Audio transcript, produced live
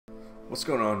What's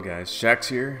going on, guys? Shaxx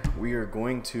here. We are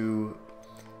going to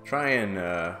try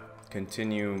and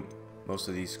continue most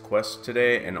of these quests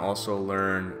today and also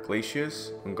learn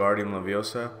Glacius, Wingardium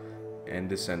Leviosa,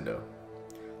 and Desendo.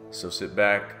 So sit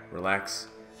back, relax,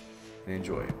 and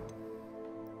enjoy.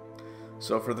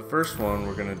 So for the first one,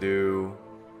 we're going to do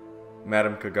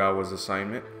Madame Kagawa's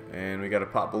assignment, and we got to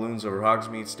pop balloons over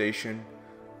Hogsmeade Station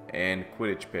and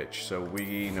Quidditch Pitch, so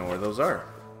we know where those are.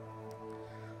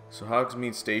 So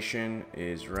Hogsmeade Station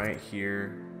is right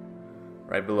here,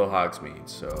 right below Hogsmeade.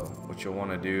 So what you'll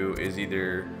want to do is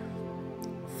either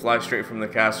fly straight from the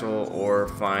castle or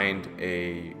find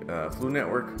a flu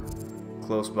network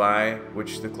close by,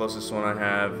 which the closest one I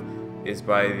have is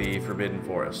by the Forbidden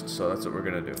Forest. So that's what we're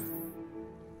gonna do.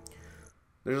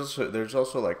 There's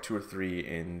also like 2 or 3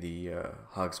 in the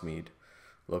Hogsmeade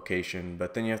location,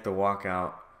 but then you have to walk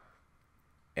out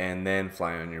and then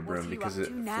fly on your broom because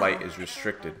flight is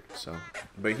restricted. So,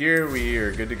 but here we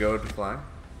are good to go to fly.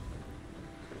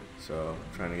 So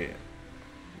I'm trying to get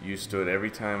used to it every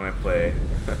time I play.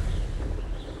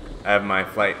 I have my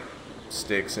flight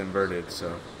sticks inverted,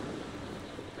 so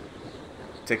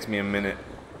it takes me a minute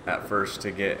at first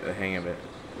to get the hang of it.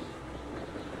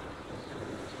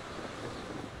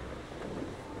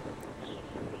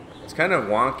 It's kind of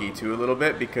wonky too a little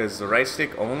bit because the right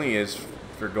stick only is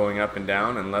for going up and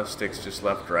down and left stick's just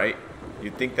left right.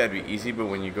 You'd think that'd be easy, but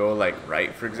when you go like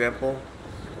right, for example,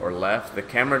 or left, the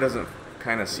camera doesn't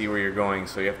kind of see where you're going,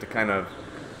 so you have to kind of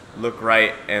look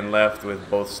right and left with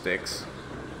both sticks,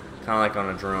 kind of like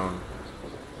on a drone.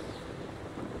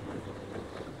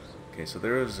 Okay, so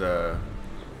there was let's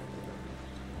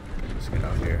get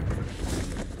out here.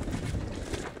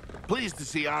 Pleased to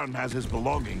see Aaron has his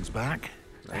belongings back.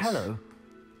 Nice. Hello.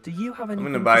 Do you have anything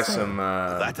I'm gonna buy to say? some.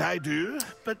 That I do,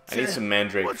 but I need some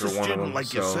mandrake what's for a one of student them. like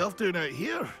So yourself doing out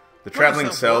here? the Got traveling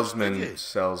yourself lost, did salesman you?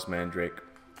 sells mandrake.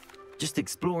 Just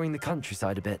exploring the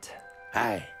countryside a bit.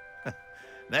 Aye.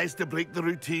 Nice to break the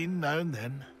routine now and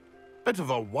then. Bit of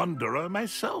a wanderer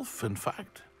myself, in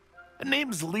fact.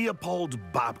 Name's Leopold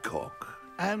Babcock,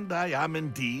 and I am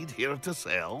indeed here to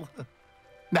sell.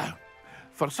 Now,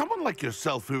 for someone like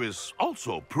yourself who is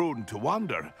also prone to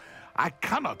wander, I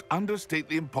cannot understate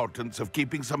the importance of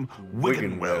keeping some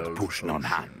Wiggenweld potion on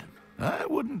hand. I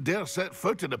wouldn't dare set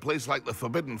foot in a place like the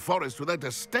Forbidden Forest without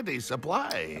a steady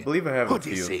supply. I believe I have What a do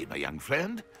you few. say, my young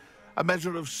friend? A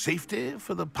measure of safety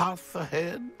for the path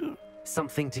ahead?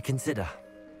 Something to consider.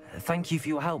 Thank you for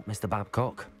your help, Mr.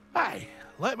 Babcock. Aye,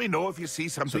 let me know if you see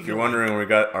something. So if you're you like. wondering, we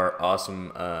got our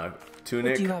awesome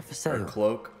tunic, What do you have for our sale?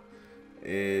 cloak.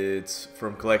 It's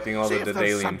from collecting all See the if there's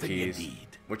Daedalian something you keys, need.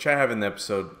 which I have in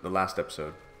the last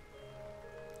episode.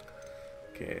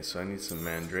 Okay, so I need some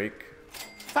mandrake,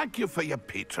 Thank you for your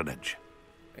patronage.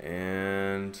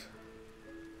 and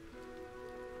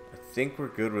I think we're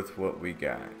good with what we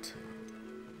got.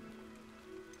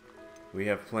 We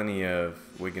have plenty of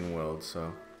Wiggenweld,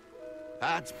 so.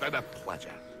 That's been a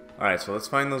pleasure. Alright, so let's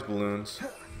find those balloons.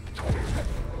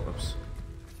 Oops.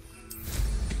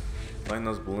 Find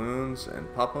those balloons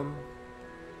and pop them.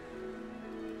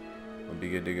 We'll be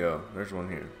good to go. There's one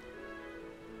here.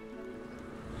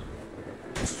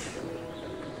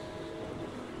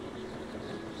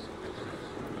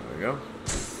 There we go.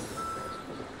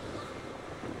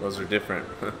 Those are different.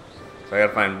 So I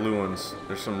gotta find blue ones.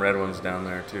 There's some red ones down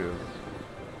there too.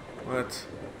 What?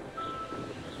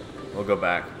 We'll go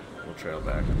back. We'll trail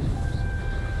back.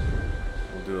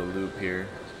 We'll do a loop here.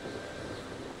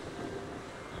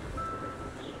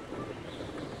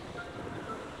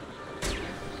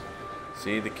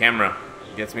 See, the camera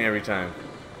gets me every time.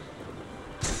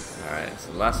 Alright,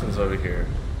 so the last one's over here.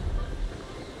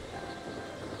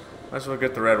 Might as well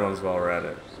get the red ones while we're at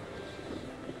it.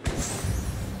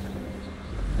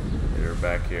 Get her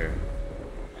back here.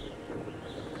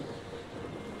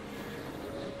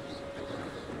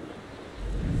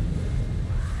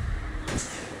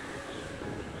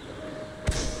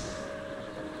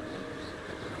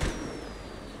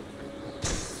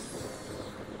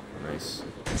 Nice.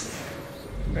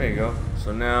 There you go.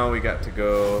 So now we got to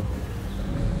go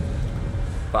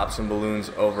pop some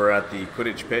balloons over at the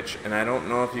Quidditch pitch, and I don't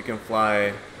know if you can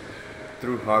fly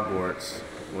through Hogwarts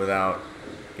without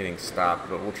getting stopped,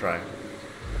 but we'll try.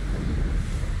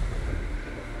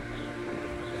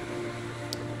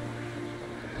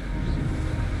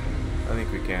 I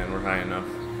think we can. We're high enough.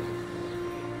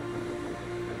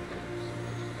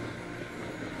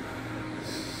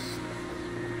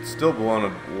 Still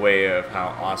blown away of how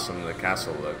awesome the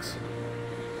castle looks.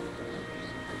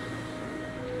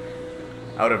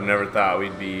 I would have never thought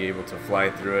we'd be able to fly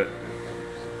through it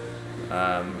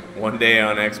one day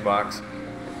on Xbox.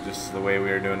 just the way we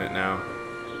are doing it now.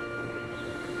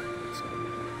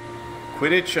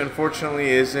 Quidditch, unfortunately,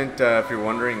 isn't, if you're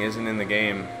wondering, isn't in the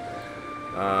game.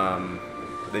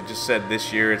 They just said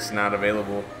this year it's not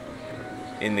available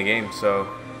in the game, so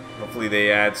hopefully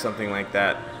they add something like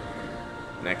that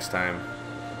next time.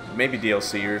 Maybe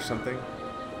DLC or something.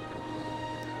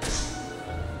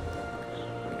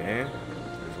 Okay,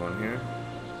 there's one here.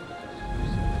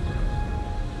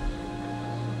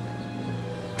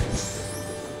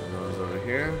 Those over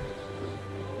here.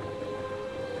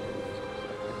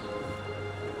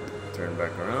 Turn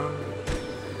back around.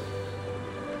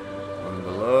 One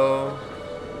below.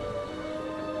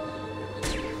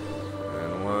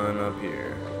 And one up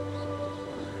here.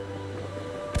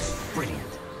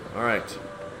 Brilliant. Alright.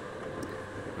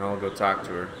 Now I'll go talk to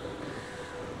her.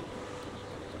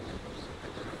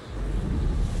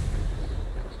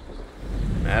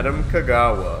 Madam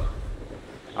Kagawa.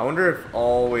 I wonder if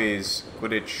always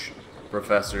Quidditch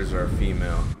professors are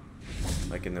female,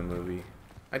 like in the movie.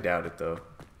 I doubt it though.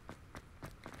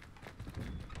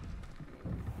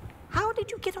 How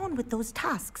did you get on with those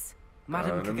tasks?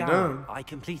 Madam Done. Kagawa, I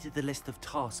completed the list of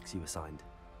tasks you assigned.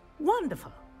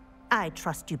 Wonderful. I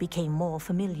trust you became more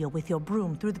familiar with your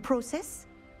broom through the process?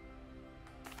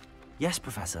 Yes,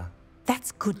 Professor.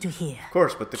 That's good to hear. Of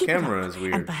course, but the Keep it camera up, is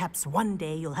weird. And perhaps one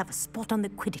day you'll have a spot on the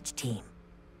Quidditch team.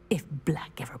 If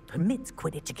Black ever permits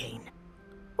Quidditch again.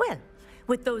 Well,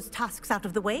 with those tasks out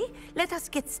of the way, let us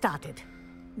get started.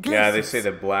 Yeah, they Glacius, say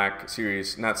that Black,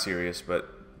 not serious, but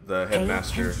the pay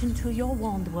headmaster attention to your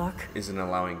wand work. isn't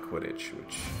allowing Quidditch,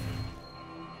 which,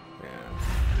 yeah.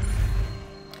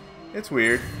 It's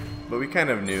weird, but we kind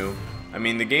of knew. I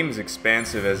mean, the game is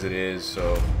expansive as it is,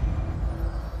 so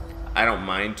I don't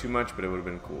mind too much, but it would have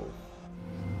been cool.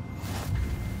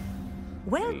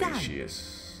 Well done.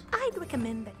 Glacius. I'd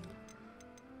recommend that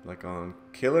Like on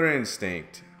Killer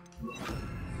Instinct.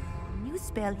 new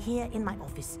spell here in my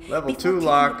office. Level before 2 taking it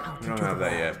lock. out We don't into have the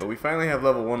that world. yet, but we finally have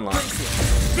level 1 lock.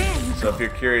 There you So go. if you're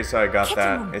curious how I got Get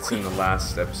that, on it's in the quick.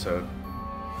 last episode.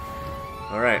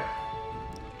 Alright.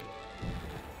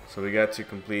 So we got to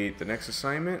complete the next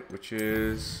assignment, which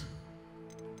is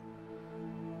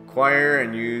acquire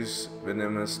and use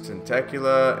Venomous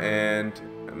Tentacula and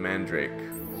a Mandrake.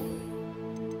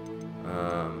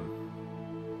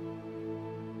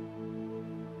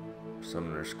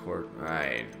 Summoner's Court.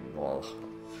 Well,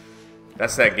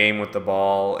 that's that game with the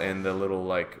ball and the little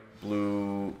like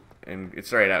blue, and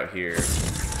it's right out here.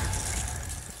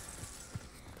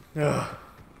 Ugh.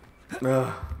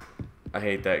 Ugh. I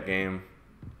hate that game.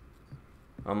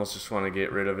 I almost just want to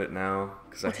get rid of it now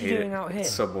because I What are you hate doing it. out here?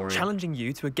 It's so boring. Challenging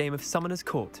you to a game of Summoner's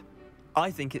Court.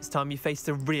 I think it's time you faced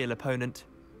a real opponent,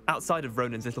 outside of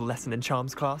Ronan's little lesson in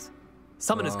charms class.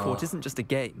 Summoner's Court isn't just a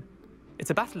game. It's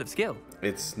a battle of skill.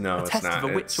 It's A it's test not. of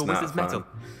a witch It's or not wizard's fun. metal.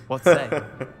 What say?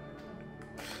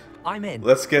 I'm in.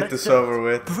 Let's get this do it. over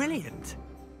with. Brilliant.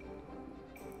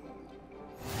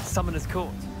 Summoner's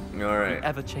Court. All right.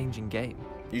 Ever-changing game.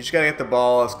 You just gotta get the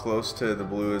ball as close to the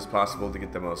blue as possible to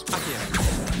get the most points.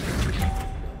 Accio.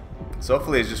 So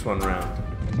hopefully it's just one round.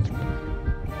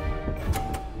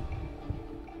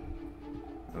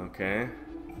 Okay.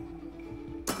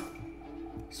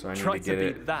 So I need Try to to get beat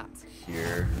it that.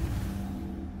 here.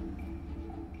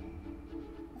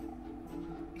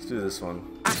 Let's do this one.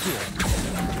 Accio.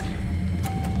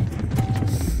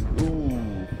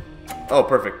 Ooh. Oh,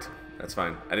 perfect. That's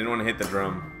fine. I didn't want to hit the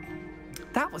drum.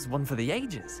 That was one for the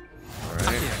ages. Alright.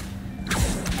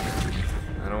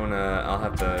 Accio. I don't want to... I'll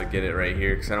have to get it right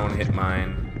here because I don't want to hit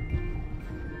mine.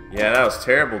 Yeah, that was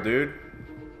terrible, dude.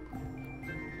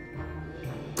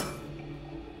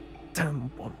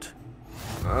 Don't want.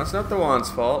 No, it's not the wand's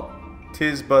fault.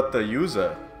 'Tis but the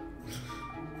user.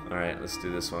 Alright, let's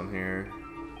do this one here.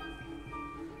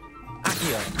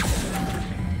 Accio.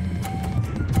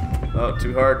 Oh,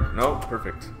 too hard. No,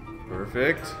 perfect.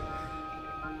 Perfect.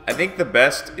 I think the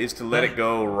best is to let it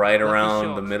go right Lucky around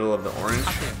shot. the middle of the orange.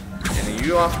 Accio. And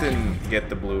you often get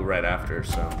the blue right after,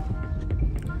 so...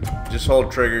 Just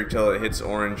hold trigger till it hits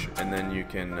orange, and then you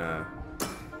can...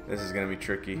 this is going to be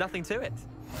tricky. Nothing to it.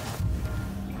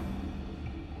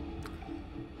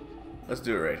 Let's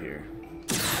do it right here.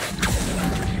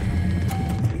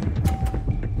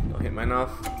 Don't hit mine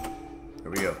off. There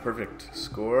we go. Perfect.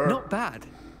 Score. Not bad.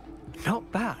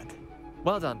 Not bad.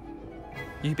 Well done.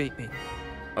 You beat me.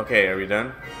 Okay, are we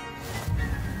done?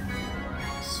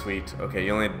 Sweet. Okay,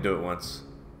 you only had to do it once.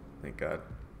 Thank God.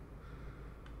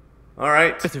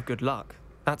 Alright. Bit of good luck.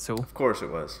 That's all. Of course it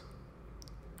was.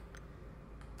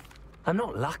 I'm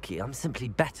not lucky, I'm simply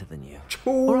better than you.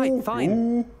 Alright, fine.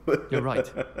 Ooh. You're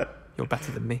right. You're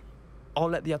better than me. I'll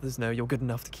let the others know you're good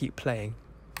enough to keep playing.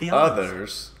 The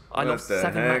Others? I What lost the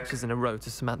 7 heck? matches in a row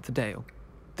to Samantha Dale.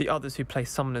 The others who play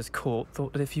Summoner's Court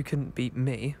thought that if you couldn't beat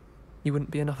me, you wouldn't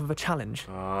be enough of a challenge.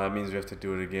 Oh, that means we have to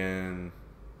do it again.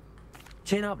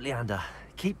 Chin up, Leander.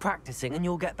 Keep practicing and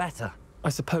you'll get better. I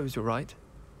suppose you're right.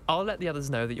 I'll let the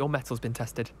others know that your metal's been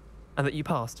tested, and that you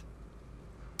passed.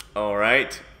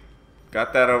 Alright.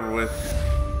 Got that over with.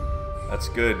 That's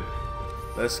good.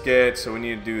 Let's get, so we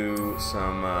need to do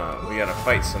some, we gotta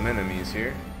fight some enemies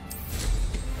here.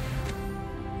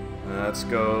 Let's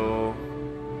go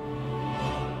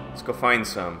find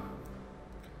some.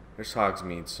 There's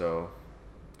Hogsmeade, so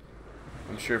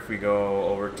I'm sure if we go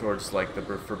over towards like the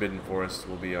Forbidden Forest,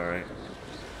 we'll be alright.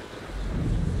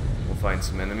 We'll find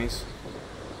some enemies.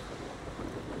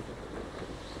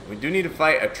 We do need to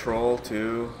fight a troll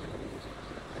too,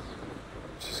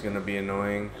 which is gonna be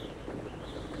annoying.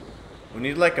 We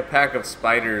need like a pack of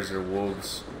spiders or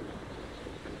wolves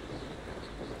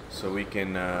so we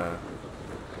can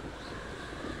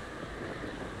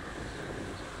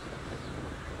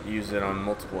use it on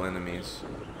multiple enemies.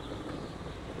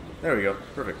 There we go.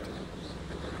 Perfect.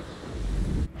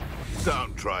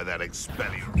 Don't try that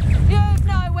Expelliarm. You've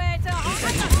nowhere to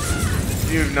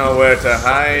hide. You've nowhere to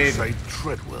hide. Say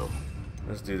Treadwell.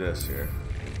 Let's do this here.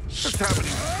 What's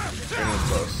happening? Get him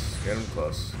close. Get him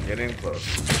close. Get in close.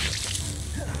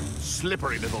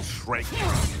 Slippery little shrike.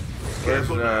 Where's,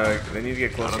 they need to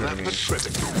get closer to That's me. for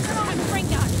tripping.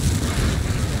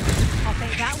 I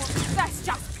think that one. That's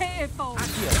just pitiful.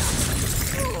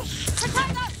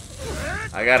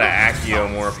 I gotta Accio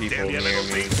more people near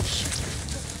me.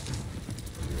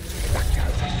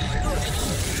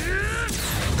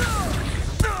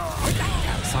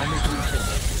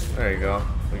 There you go.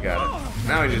 We got it.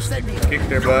 Now we just kick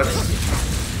their butts.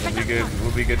 We'll be good.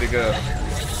 We'll be good to go.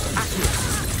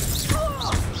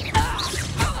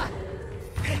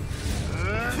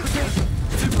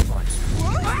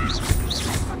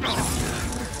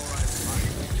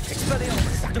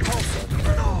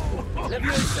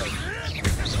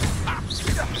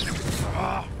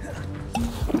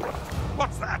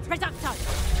 What's that?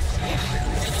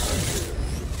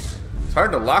 It's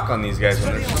hard to lock on these guys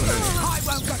when there's so many.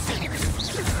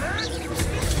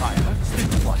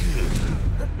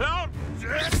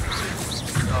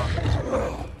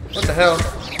 What the hell?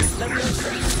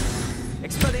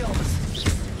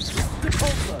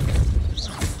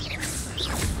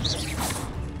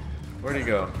 Where'd he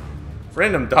go?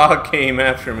 Random dog came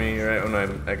after me right when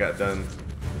I got done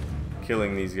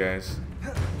killing these guys.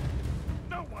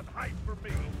 No one hide from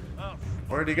me.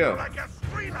 Where'd he go? Like a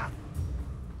screamer.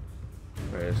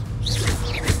 There he is.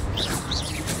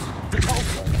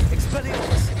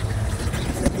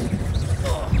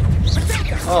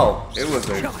 Oh, it was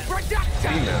a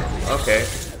female. Okay.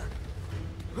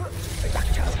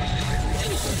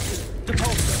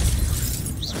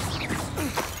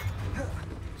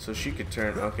 So she could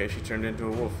turn. Okay, she turned into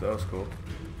a wolf. That was cool.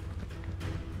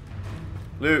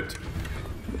 Loot.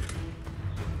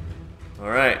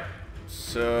 Alright.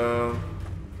 So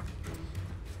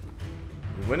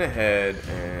we went ahead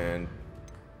and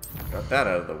got that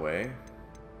out of the way.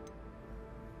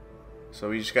 So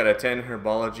we just gotta attend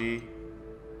herbology.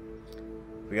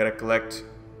 We gotta collect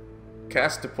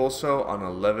cast Depulso on a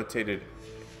levitated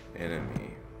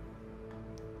enemy.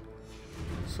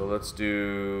 So let's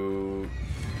do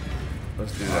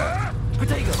that.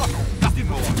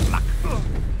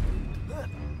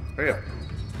 Hurry up.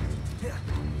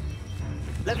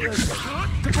 There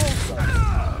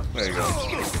you go.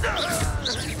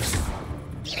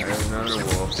 There's another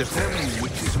wolf. How many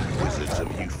witches and wizards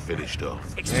have you finished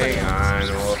off? Hang on,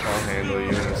 Wolf. I'll handle you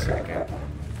in a second.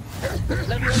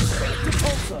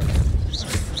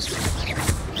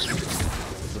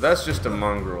 So that's just a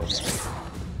mongrel.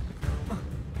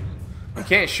 You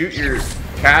can't shoot your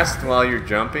cast while you're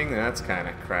jumping? That's kind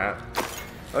of crap.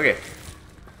 Okay.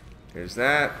 Here's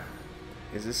that.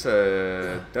 Is this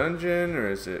a dungeon or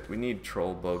is it... We need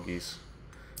troll bogies.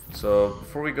 So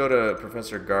before we go to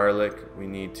Professor Garlic, we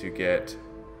need to get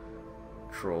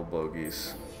troll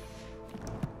bogies.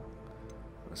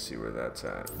 Let's see where that's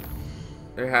at.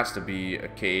 There has to be a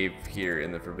cave here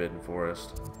in the Forbidden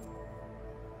Forest.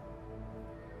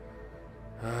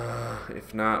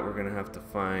 If not, we're gonna have to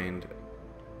find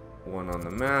one on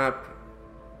the map,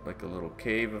 like a little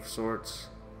cave of sorts.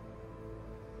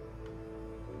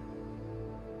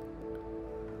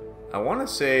 I want to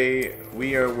say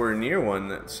we're near one.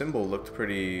 That symbol looked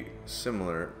pretty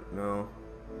similar. No,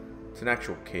 it's an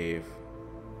actual cave.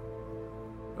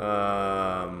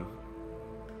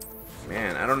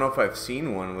 Man, I don't know if I've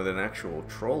seen one with an actual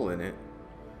troll in it.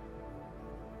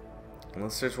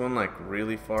 Unless there's one like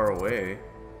really far away.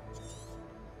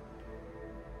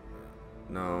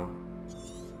 No.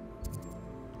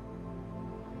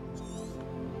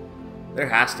 There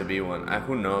has to be one.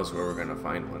 Who knows where we're gonna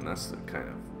find one? That's the kind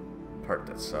of part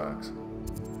that sucks.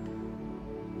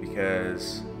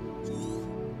 Because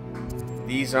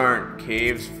these aren't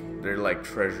caves, they're like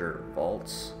treasure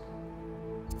vaults.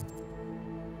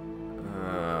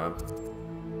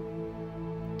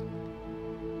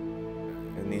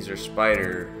 And these are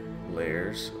spider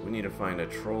layers. We need to find a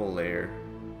troll lair.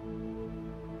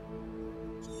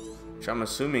 Which I'm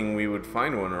assuming we would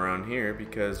find one around here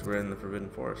because we're in the Forbidden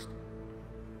Forest.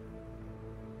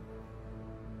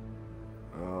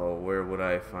 Oh, where would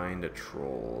I find a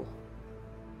troll?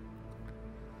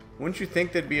 Wouldn't you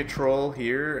think there'd be a troll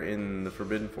here in the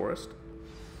Forbidden Forest?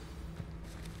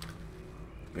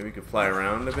 Maybe we could fly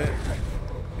around a bit.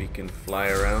 We can fly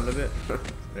around a bit.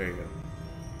 There you go.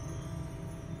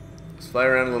 Let's fly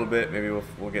around a little bit. Maybe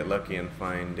we'll get lucky and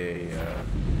find a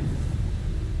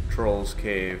troll's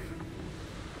cave.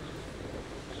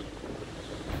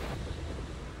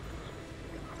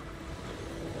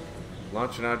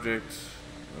 Launch an object.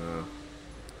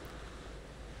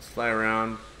 Let's fly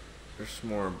around. There's some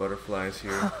more butterflies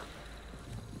here.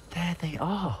 There they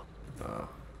are.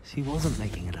 She wasn't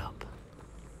making it up.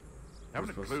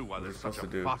 Haven't a clue why there's such a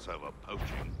fuss over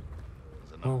poaching.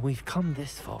 Well, we've come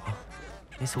this far.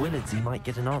 Miss Willardsy might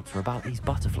get an answer about these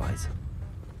butterflies.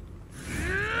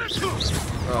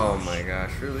 Oh my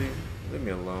gosh, really? Leave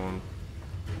me alone.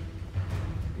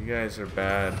 You guys are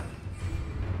bad.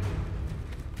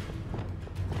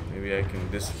 Maybe I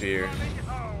can disappear.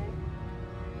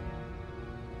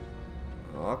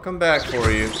 I'll come back for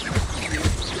you.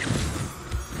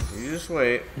 You just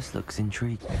wait. This looks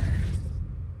intriguing.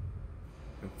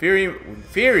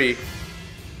 Fury?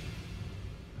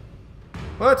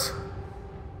 What?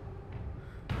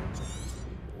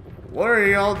 What are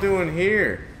y'all doing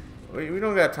here? We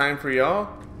don't got time for y'all.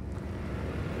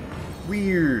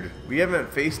 Weird. We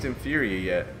haven't faced Inferi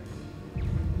yet.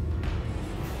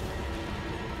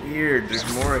 Weird. There's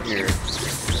more here.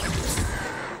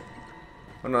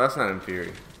 Oh no, that's not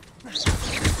Inferi.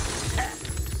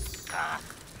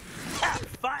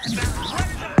 I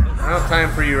don't have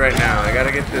time for you right now. I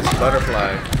gotta get this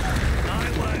butterfly.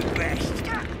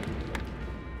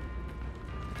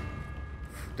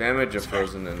 Damage a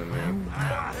frozen enemy.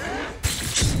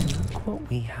 Look what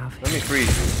we have here. Let me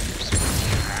freeze you.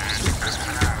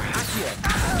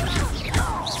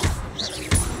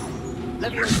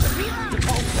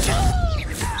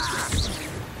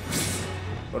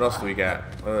 What else do we got?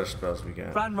 What other spells we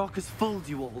got? Ranrock has fooled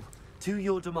you all. To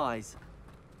your demise.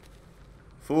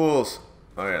 Fools.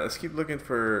 Alright, let's keep looking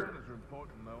for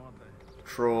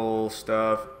troll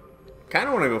stuff. Kind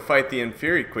of want to go fight the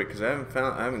Inferi quick because I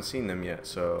haven't seen them yet.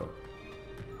 So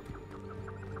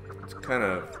it's kind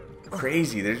of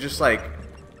crazy. They're just like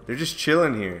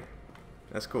chilling here.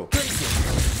 That's cool.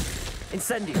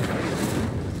 Incendio.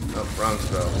 Oh, wrong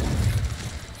spell.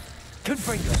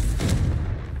 Confringo.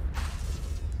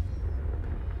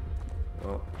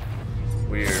 Oh,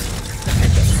 weird.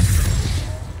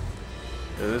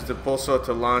 This is the pulsar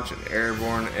to launch an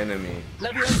airborne enemy.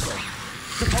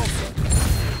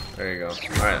 There you go.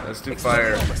 Alright, let's do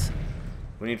fire.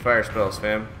 We need fire spells,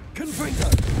 fam.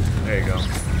 There you go.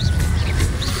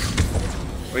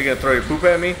 What, are you gonna throw your poop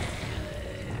at me?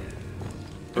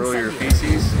 Throw your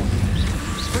feces?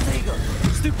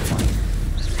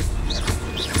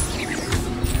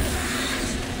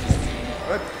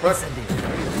 What?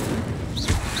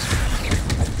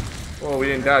 Whoa, we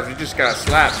didn't dodge. We just got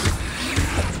slapped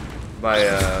by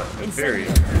Inferi.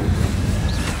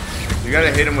 You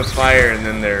gotta hit them with fire and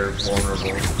then they're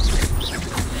vulnerable.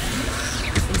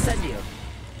 Incendio.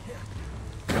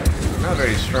 Not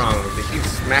very strong, but they keep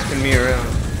smacking me around.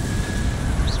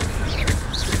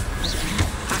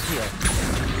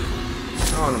 I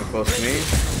don't want them close to me.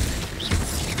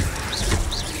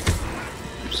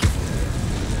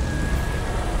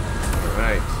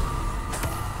 Alright.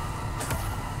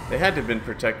 They had to have been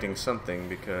protecting something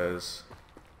because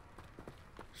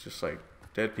it's just like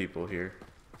dead people here.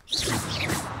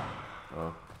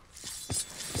 Oh.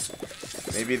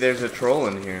 Maybe there's a troll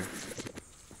in here.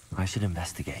 I should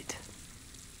investigate.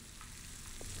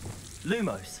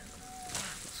 Lumos.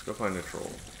 Let's go find a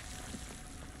troll.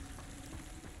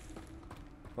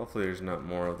 Hopefully there's not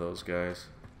more of those guys.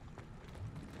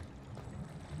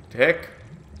 Heck?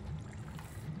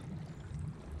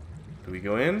 Do we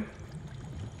go in?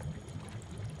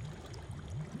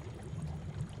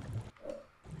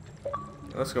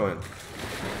 Let's go in.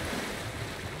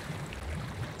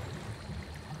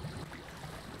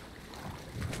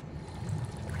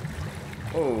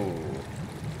 Oh.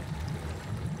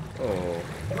 Oh.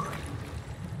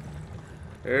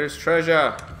 There's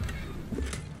treasure.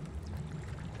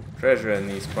 Treasure in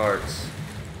these parts.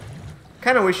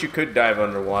 Kind of wish you could dive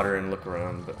underwater and look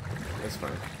around, but it's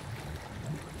fine.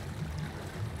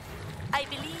 I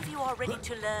believe you are ready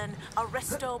to learn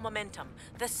Arresto Momentum,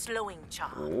 the slowing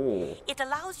charm. Oh. It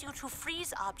allows you to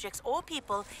freeze objects or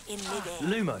people in midair.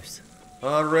 Lumos.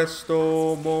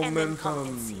 Arresto And then come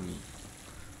and see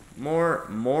momentum.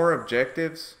 me. More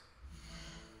objectives?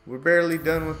 We're barely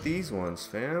done with these ones,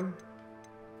 fam.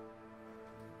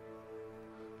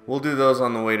 We'll do those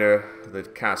on the way to the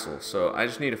castle. So I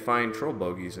just need to find troll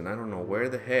bogies, and I don't know where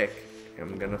the heck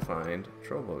I'm gonna find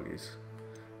troll bogies.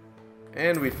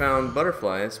 And we found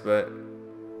butterflies, but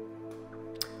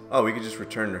oh, we could just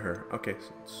return to her. Okay,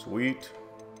 sweet.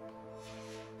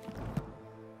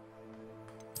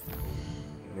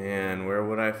 Man, where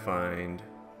would I find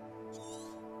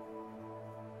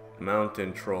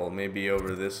mountain troll? Maybe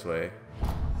over this way.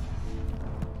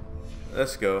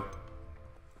 Let's go.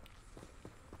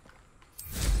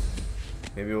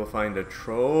 Maybe we'll find a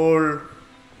troll.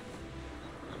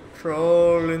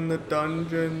 Troll in the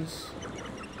dungeons.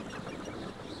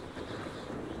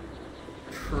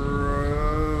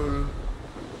 Troll.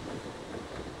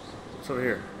 What's over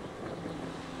here?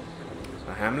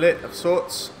 A hamlet of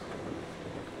sorts.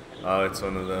 Oh, it's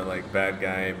one of the like bad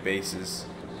guy bases.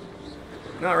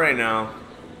 Not right now.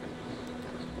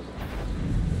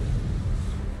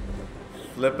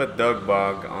 Flip a dug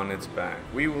bog on its back.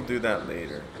 We will do that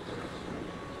later.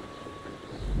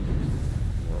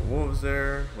 More wolves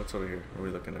there. What's over here? What are we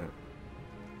looking at?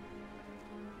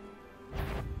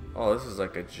 Oh, this is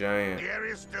like a giant. The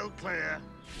area's still clear.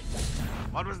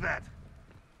 What was that?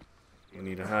 We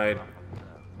need to hide.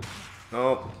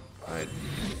 Nope. Hide.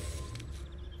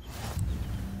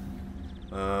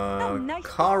 nice to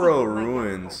Caro see you, my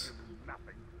Ruins.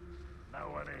 Nothing. No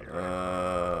one here.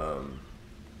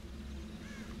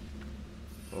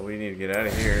 Well, we need to get out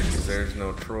of here because there's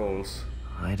no trolls.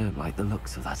 I don't like the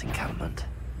looks of that encampment.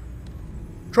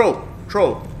 Troll!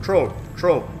 Troll! Troll!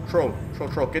 Troll! Troll! Troll!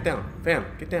 Troll! Get down! Fam!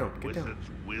 Get down! Get down! Wizards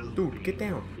will Dude, get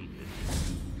down!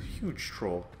 Huge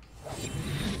troll.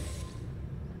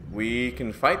 We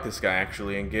can fight this guy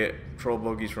actually and get troll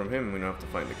bogies from him. We don't have to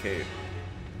find the cave.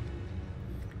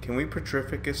 Can we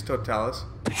Petrificus Totalis?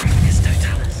 Petrificus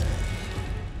Totalis.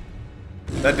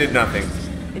 That did nothing.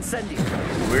 Incendio.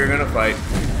 We're gonna fight.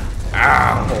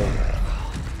 Ow!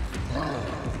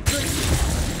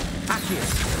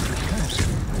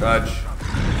 Dodge.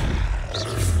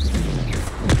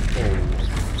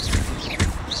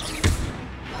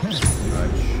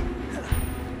 Dodge.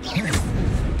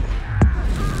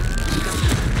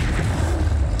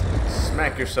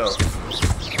 Smack yourself.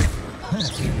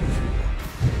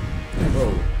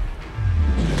 Whoa.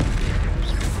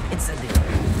 Incendio.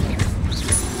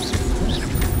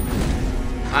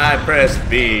 I pressed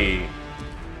B.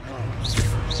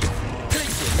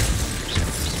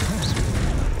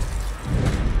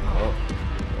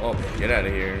 Oh, get out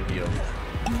of here and heal.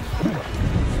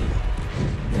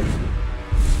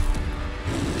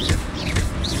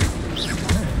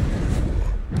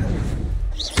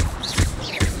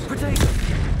 Potato.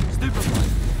 Stupefy.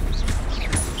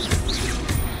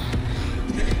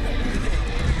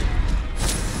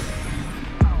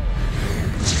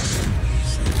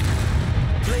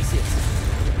 Glacius.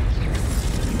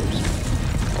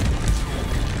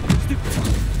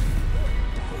 Stupefy.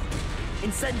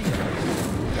 Incendio.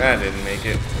 That didn't make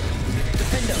it.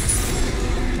 Desendo.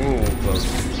 Ooh, close.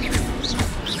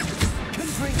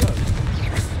 Confringo.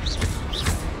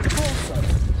 Repulso.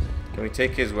 Can we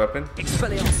take his weapon?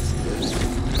 Expelliarmus.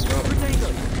 No. Potato.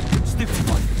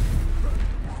 Stupefy.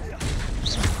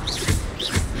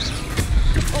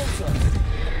 Repulso.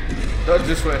 Dodge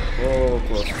this way. Oh,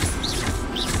 close.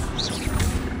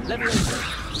 Leviosa.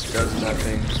 Does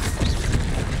nothing.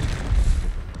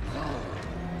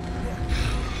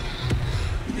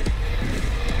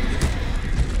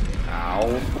 Ow.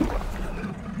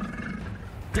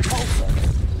 Repulso.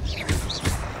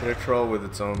 Hit a troll with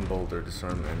its own boulder.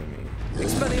 Disarm enemy.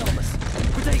 Expelliarmus.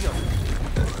 Potato.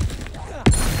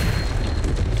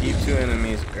 Keep two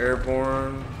enemies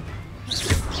airborne.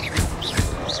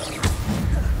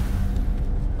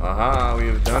 Aha, we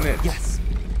have done it. Yes.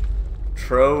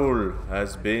 Troll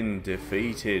has been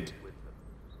defeated.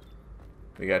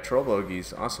 We got troll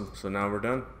bogies. Awesome. So now we're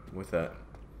done with that.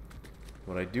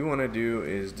 What I do want to do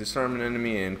is disarm an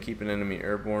enemy and keep an enemy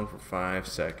airborne for 5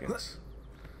 seconds.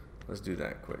 Let's do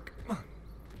that quick.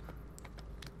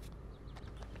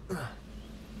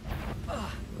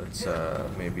 Let's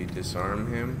maybe disarm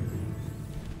him.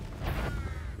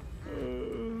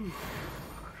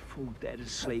 fall dead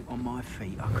asleep on my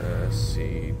feet. Let's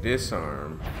see.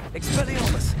 Disarm.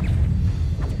 Expelliarmus!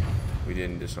 We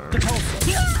didn't disarm.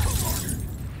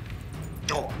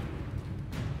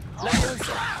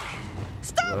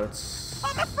 Let's.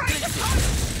 I'm afraid of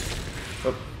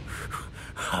Oh,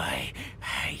 I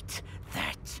hate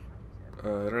that.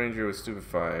 Ranger with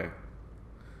Stupefy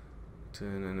to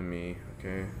an enemy.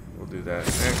 Okay, we'll do that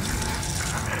next.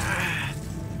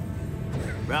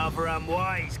 Rather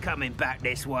unwise coming back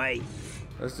this way.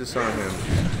 Let's disarm him.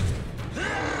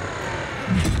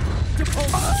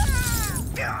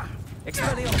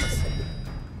 Expelliarmus!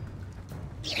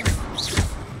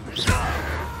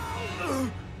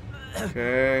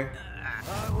 Okay.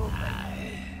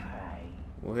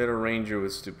 We'll hit a ranger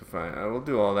with Stupefy. I will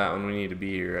do all that when we need to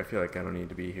be here. I feel like I don't need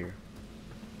to be here.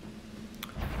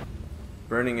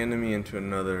 Burning enemy into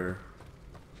another.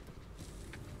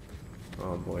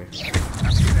 Oh boy.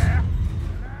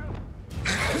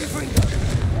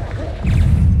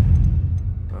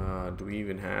 Do we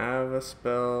even have a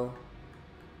spell?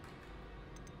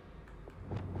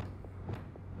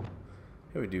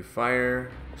 Here we do fire.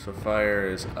 So fire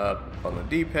is up on the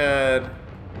D-pad.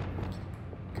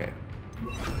 Okay.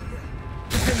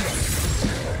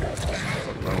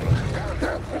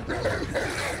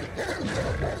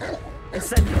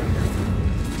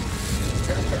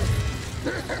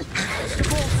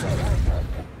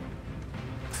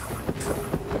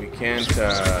 We can't,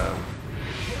 that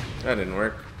didn't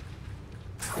work.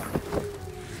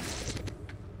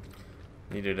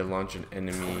 Needed to launch an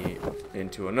enemy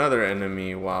into another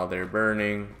enemy while they're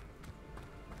burning.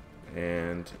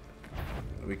 And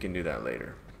we can do that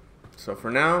later. So for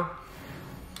now,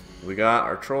 we got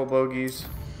our troll bogeys.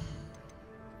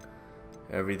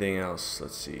 Everything else,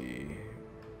 let's see.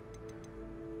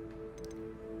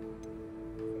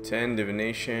 10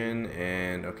 divination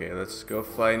and okay, let's go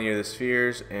fly near the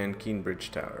spheres and Keen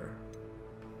Bridge Tower.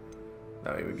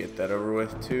 That way we get that over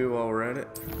with too while we're at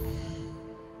it.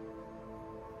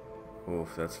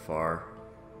 Oof, that's far.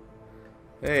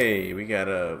 Hey, we got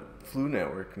a flu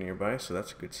network nearby, so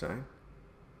that's a good sign.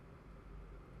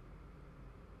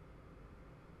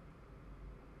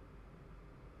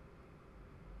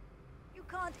 You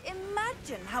can't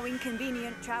imagine how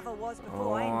inconvenient travel was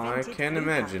before I Oh, I invented can food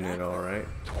imagine like it, that. alright.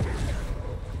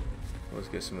 Let's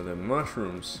get some of the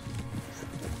mushrooms.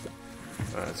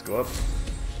 Alright, let's go up.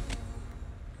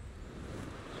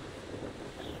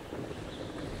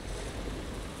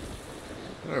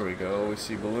 There we go, we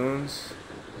see balloons.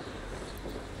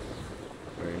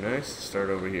 Very nice. Start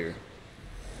over here.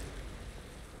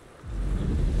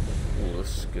 Ooh,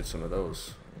 let's get some of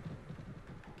those.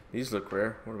 These look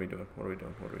rare. What are we doing? What are we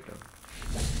doing? What are we doing?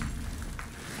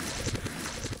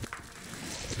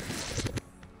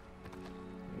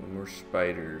 More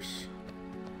spiders.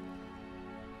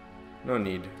 No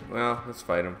need. Well, let's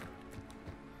fight them.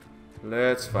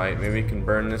 Let's fight. Maybe we can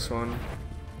burn this one.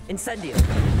 Incendio!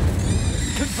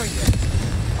 Confringo!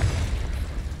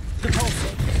 Repulsor!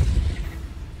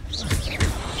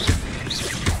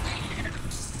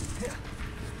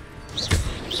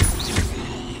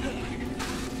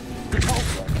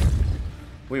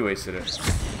 We wasted it.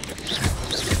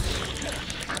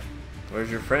 Where's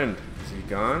your friend? Is he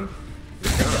gone?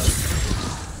 He's gone.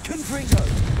 Confringo!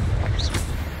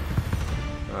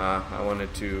 I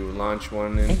wanted to launch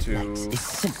one into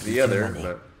the other,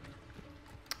 but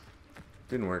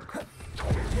didn't work.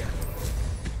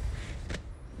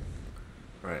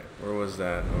 Right, where was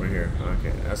that? Over here.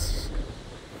 Okay, that's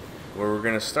where we're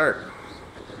gonna start.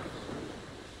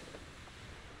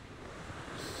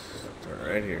 Start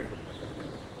right here.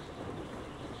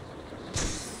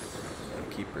 Gotta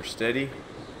keep her steady.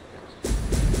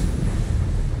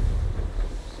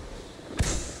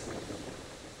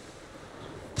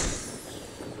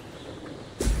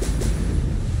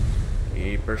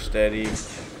 Keep her steady.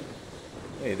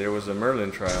 Hey, there was a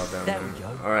Merlin trial down there. There we go.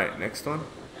 Alright, next one.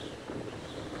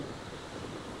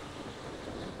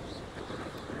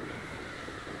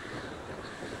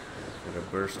 Get a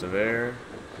burst of air.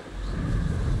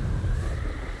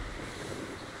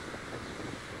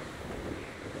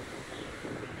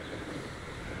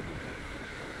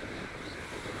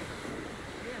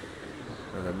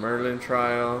 Another Merlin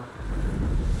trial.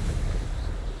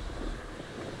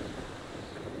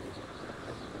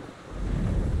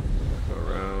 Go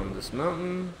around this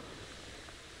mountain.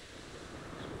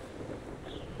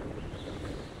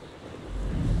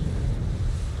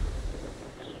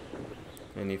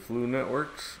 Any flu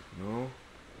networks? No.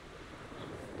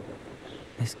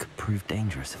 This could prove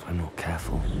dangerous if I'm not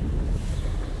careful.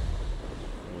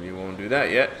 We won't do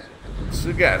that yet.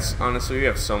 So guys, honestly, we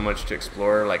have so much to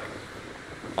explore, like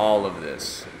all of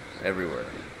this. everywhere.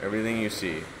 Everything you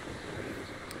see.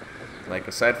 Like,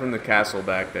 aside from the castle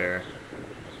back there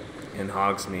in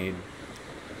Hogsmeade,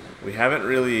 we haven't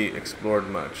really explored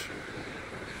much.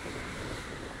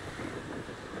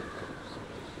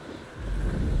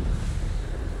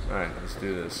 Alright, let's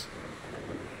do this.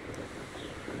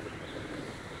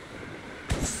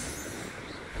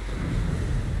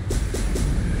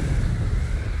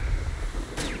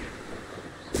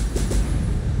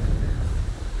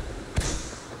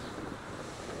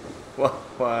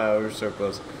 Wow, we were so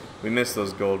close. We missed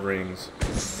those gold rings.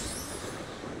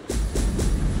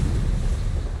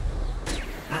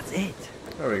 That's it.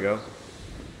 There we go.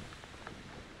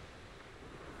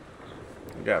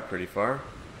 We got pretty far.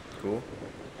 Cool.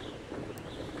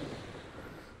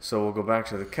 So we'll go back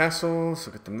to the castle. Let's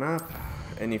look at the map.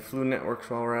 Any flu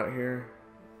networks while we're out here?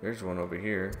 There's one over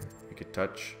here you could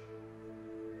touch.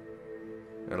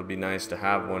 That'll be nice to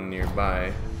have one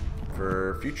nearby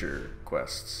for future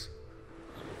quests.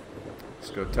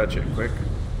 Let's go touch it quick.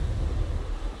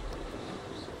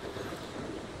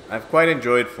 I've quite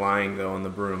enjoyed flying though on the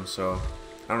broom, so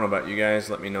I don't know about you guys.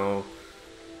 Let me know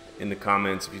in the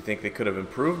comments if you think they could have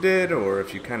improved it or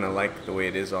if you kind of like the way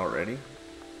it is already.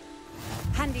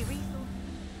 Handy resource.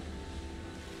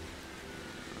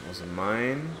 That was a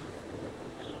mine.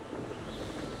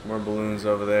 More balloons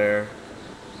over there.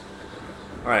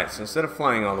 Alright, so instead of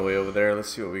flying all the way over there, let's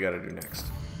see what we gotta do next.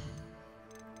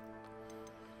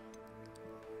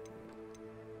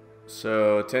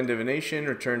 So, attend divination,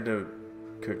 return to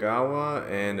Kagawa,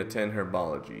 and attend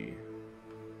herbology.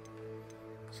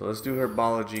 So let's do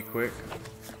herbology quick.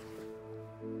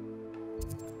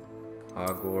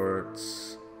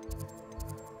 Hogwarts.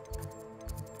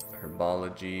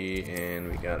 Herbology,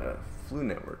 and we got a flu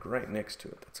network right next to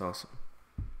it. That's awesome.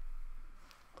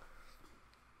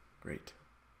 Great.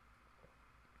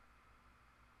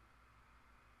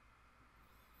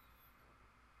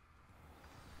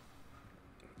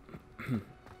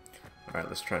 Alright,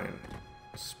 let's try and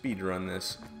speed run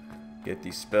this. Get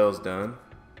these spells done.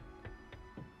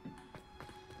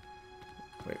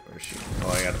 Wait, where's she? Oh,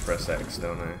 I gotta press X,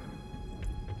 don't I?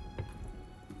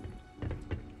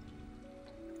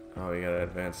 Oh, we gotta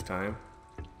advance time.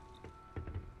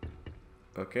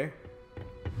 Okay.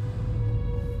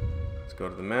 Let's go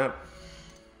to the map.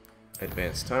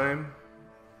 Advance time.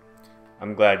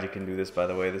 I'm glad you can do this, by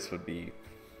the way. This would be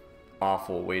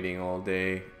awful waiting all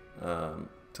day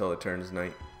till it turns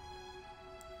night.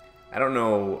 I don't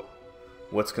know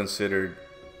what's considered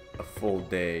a full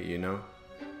day, you know?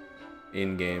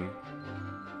 In game.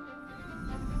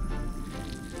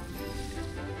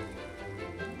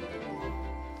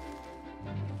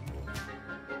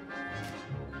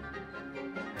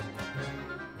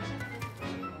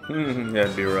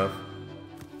 That'd be rough.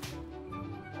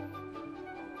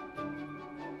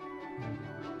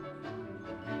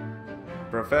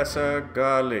 Professor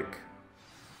Garlic.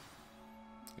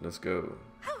 Let's go.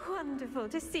 How wonderful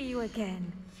to see you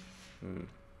again.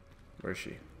 Where's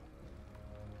she?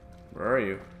 Where are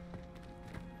you?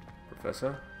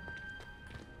 Professor?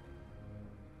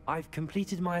 I've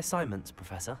completed my assignments,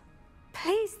 Professor.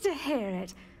 Pleased to hear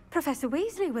it. Professor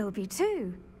Weasley will be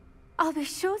too. I'll be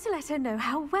sure to let her know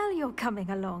how well you're coming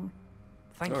along.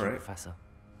 Thank All you, right. Professor.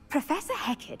 Professor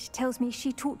Hecat tells me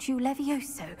she taught you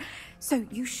Levioso, so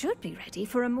you should be ready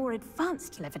for a more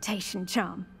advanced levitation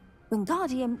charm.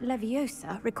 Wingardium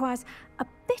Leviosa requires a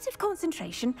bit of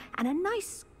concentration and a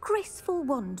nice, graceful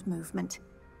wand movement.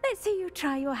 Let's see you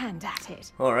try your hand at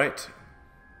it. All right.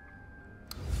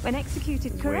 When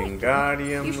executed correctly,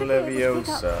 Wingardium you should be able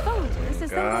to pick up Leviosa. folders as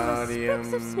though they were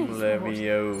sprigs of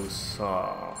Wingardium snoozewort.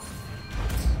 Leviosa.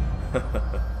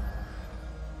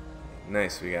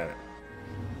 Nice, we got it.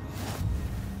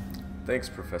 Thanks,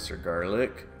 Professor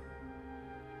Garlic.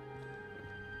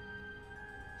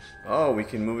 Oh, we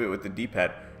can move it with the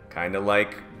D-pad. Kind of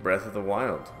like Breath of the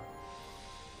Wild.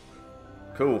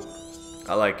 Cool.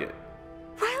 I like it.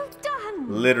 Well done!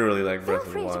 Literally like Feel Breath of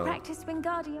the free to Wild. practice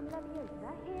Wingardium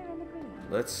Leviosa here in the greenhouse.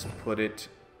 Let's put it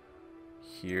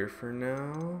here for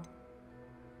now.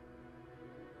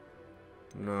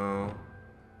 No.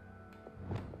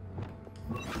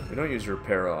 We don't use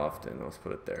repair often. Let's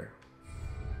put it there.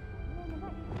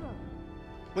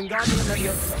 Wingardium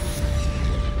Leviosa.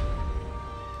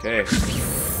 Okay.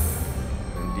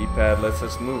 And D-pad lets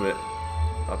us move it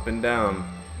up and down.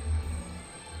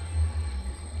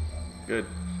 Good.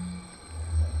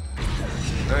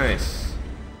 Nice.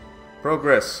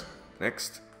 Progress.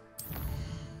 Next.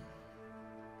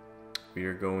 We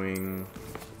are going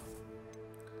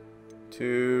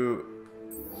to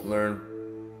learn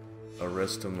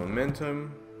Arrest of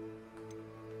Momentum.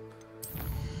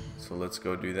 So So let's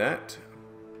go do that.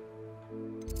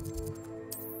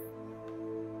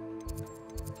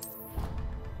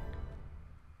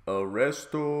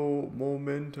 Arresto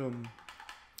momentum.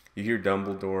 You hear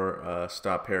Dumbledore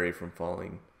stop Harry from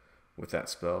falling with that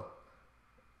spell.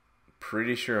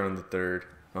 Pretty sure on the third,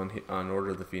 on Order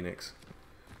of the Phoenix.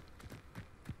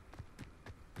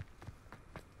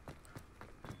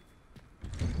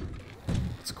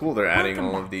 It's cool they're adding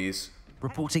all of these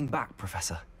Reporting back,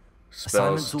 Professor. spells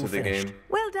Assignment's all to the finished. game.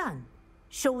 Well done.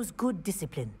 Shows good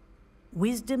discipline.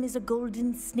 Wisdom is a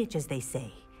golden snitch, as they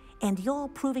say, and you're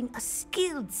proving a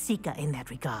skilled seeker in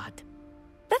that regard.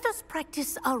 Let us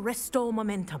practice Arresto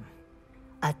Momentum.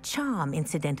 A charm,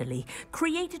 incidentally,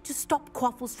 created to stop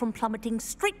quaffles from plummeting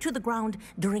straight to the ground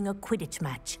during a Quidditch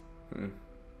match.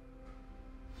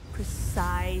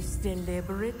 Precise,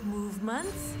 deliberate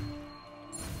movements.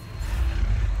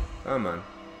 Come on.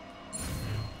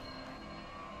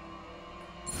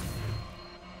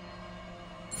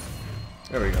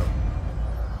 There we go.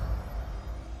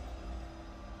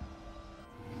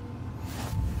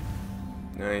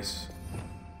 Nice.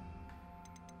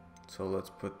 So let's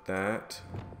put that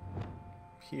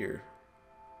here.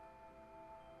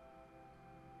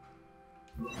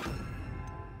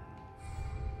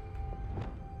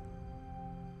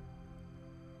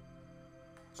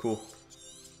 Cool.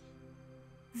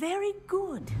 Very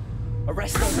good.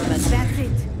 Arresto momentum. That's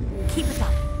it. Keep it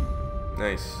up.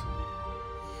 Nice.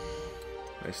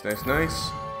 Nice, nice, nice.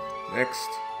 Next.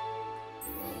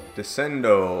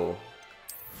 Desendo.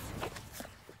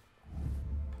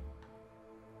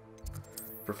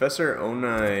 Professor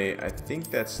Onai, I think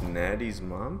that's Natty's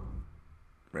mom,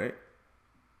 right?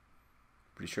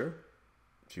 Pretty sure.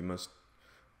 She must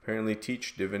apparently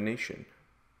teach divination.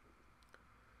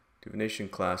 Divination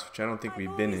class, which I don't think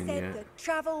we've been in yet. That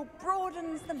travel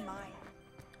broadens the mind.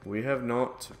 We have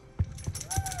not.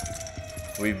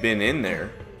 We've been in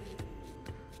there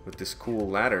with this cool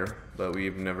ladder, but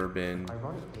we've never been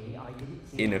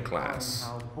in a class.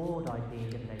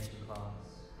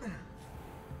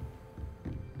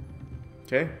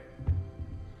 Okay.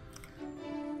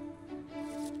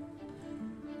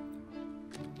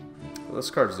 Well,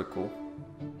 those cards look cool.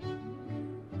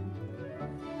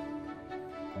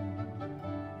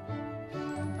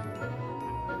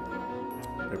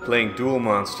 They're playing duel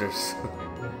monsters.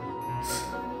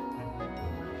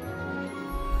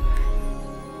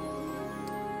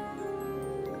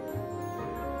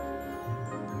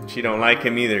 She don't like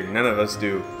him either. None of us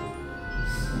do.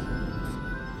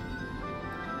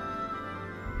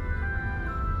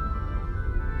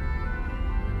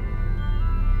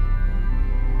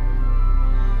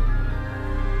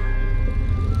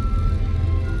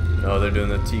 Oh, they're doing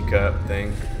the teacup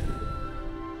thing.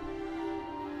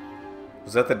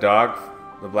 Was that the dog?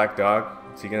 The black dog?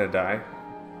 Is he gonna die?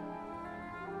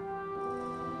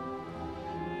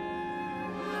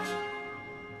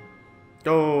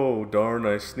 Oh, darn,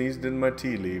 I sneezed in my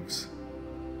tea leaves.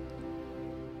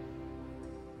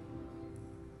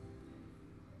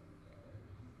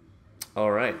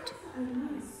 Alright.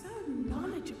 So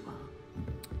knowledgeable.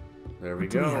 There we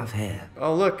What do go. we have here?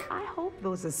 Oh, look. I hope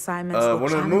those assignments were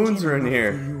One of the moons challenging are in enough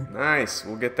here. for you. Nice.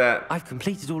 We'll get that. I've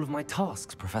completed all of my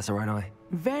tasks, Professor Onai.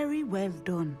 Very well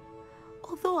done.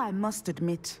 Although I must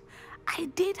admit, I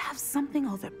did have something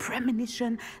of a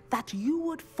premonition that you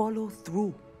would follow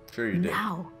through. Sure you did.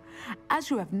 Now, as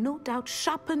you have no doubt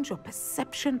sharpened your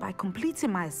perception by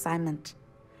completing my assignment,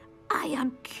 I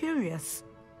am curious,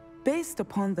 based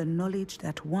upon the knowledge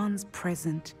that one's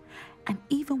present and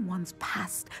even one's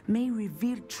past may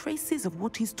reveal traces of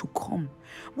what is to come.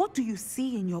 What do you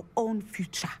see in your own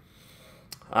future?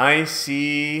 I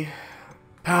see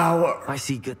power. I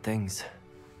see good things.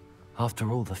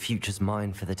 After all, the future's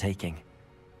mine for the taking,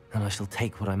 and I shall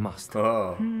take what I must.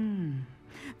 Oh.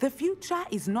 The future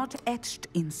is not etched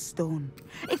in stone.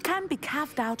 It can be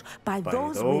carved out by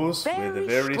those with a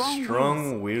very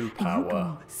strong wills, and willpower.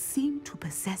 you do seem to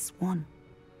possess one.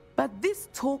 But this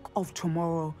talk of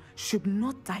tomorrow should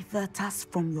not divert us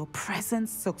from your present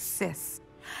success.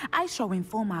 I shall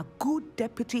inform our good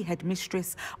deputy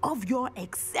headmistress of your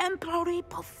exemplary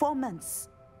performance.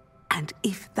 And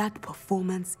if that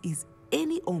performance is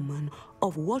any omen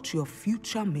of what your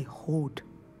future may hold,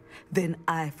 then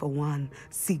I, for one,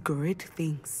 see great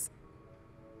things.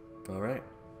 All right.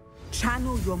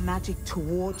 Channel your magic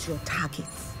towards your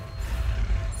targets.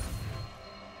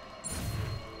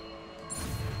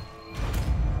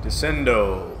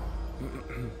 Desendo.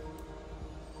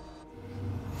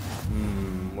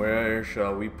 Where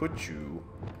shall we put you?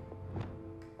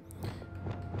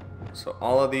 So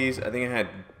all of these, I think I had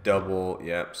double.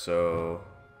 Yep. So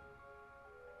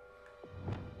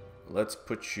let's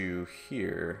put you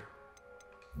here.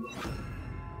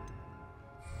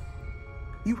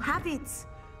 You have it.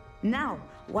 Now,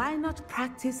 why not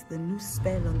practice the new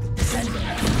spell on the Desendo?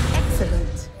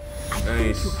 Excellent. I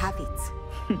think you have it.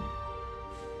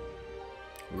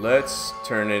 Let's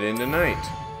turn it into night.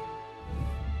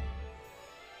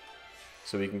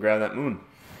 So we can grab that moon.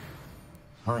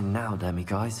 Mine now,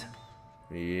 guys.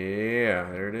 Yeah,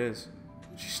 there it is.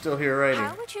 She's still here writing.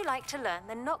 How would you like to learn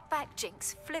the knockback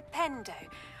jinx flipendo?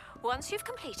 Once you've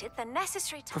completed the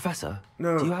necessary Professor,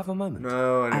 no. Do you have a moment?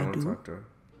 No, I don't want to talk to her.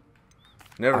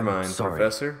 Never mind, sorry.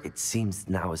 Professor. It seems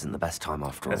now isn't the best time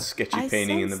after all. That sketchy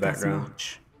painting in the background.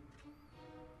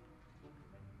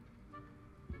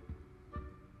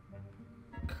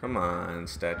 Come on,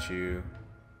 statue.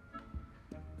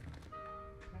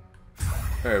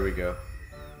 There we go.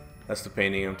 That's the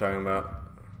painting I'm talking about.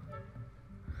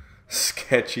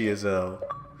 Sketchy as hell.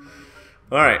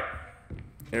 Alright,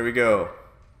 here we go.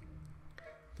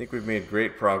 I think we've made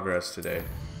great progress today.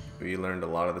 We learned a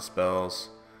lot of the spells.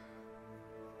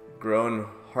 Grow and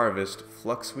harvest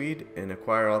fluxweed and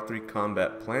acquire all 3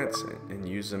 combat plants and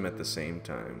use them at the same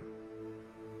time.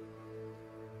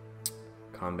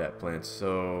 Combat plants,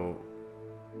 so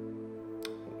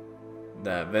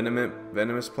that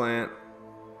venomous plant,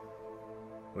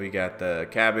 we got the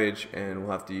cabbage, and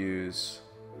we'll have to use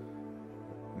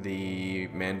the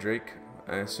mandrake,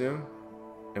 I assume,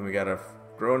 and we gotta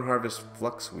grow and harvest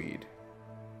fluxweed.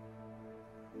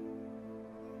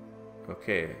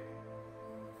 Okay,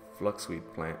 fluxweed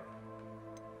plant.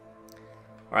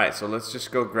 Alright, so let's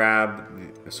just go grab,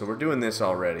 so we're doing this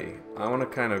already. I want to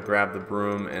kind of grab the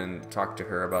broom and talk to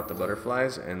her about the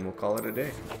butterflies, and we'll call it a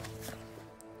day.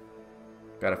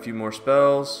 Got a few more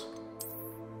spells.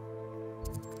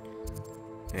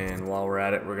 And while we're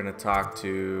at it, we're going to talk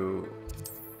to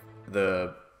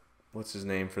the, what's his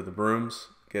name for the brooms,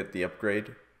 get the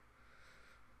upgrade.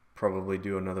 Probably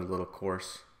do another little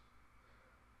course.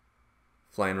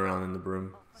 Flying around in the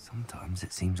broom. Sometimes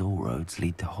it seems all roads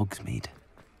lead to Hogsmeade.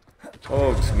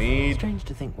 Hogsmeade. Strange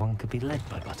to think one could be led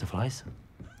by butterflies.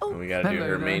 And we gotta do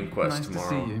her main quest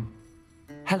tomorrow. Nice to see you.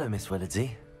 Hello, Miss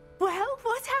Willardsey. Well,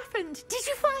 what happened? Did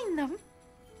you find them?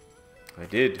 I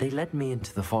did. They led me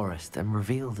into the forest and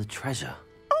revealed a treasure.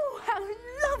 Oh, how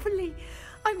lovely!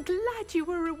 I'm glad you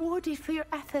were rewarded for your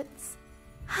efforts.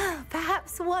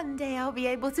 Perhaps one day I'll be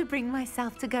able to bring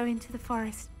myself to go into the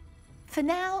forest. For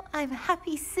now, I'm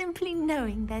happy simply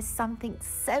knowing there's something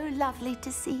so lovely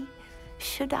to see,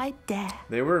 should I dare.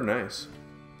 They were nice.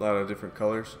 A lot of different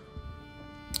colors.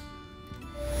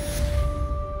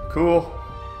 Cool.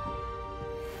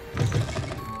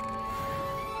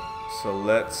 So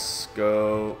let's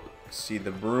go see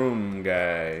the broom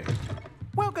guy.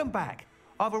 Welcome back.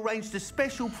 I've arranged a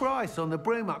special price on the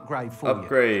broom upgrade for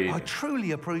Upgrade. you. I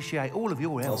truly appreciate all of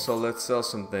your help. Also, let's sell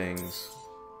some things.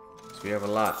 So we have a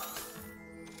lot.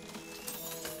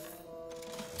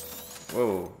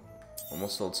 Whoa.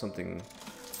 Almost sold something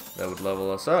that would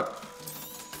level us up.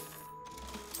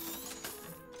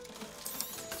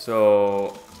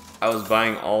 So, I was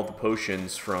buying all the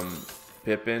potions from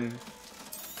Pippin.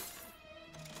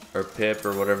 Or Pip,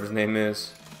 or whatever his name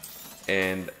is.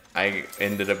 And I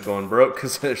ended up going broke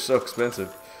because they're so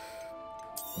expensive.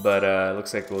 But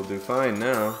looks like we'll do fine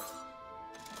now.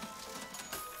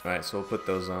 Alright, so we'll put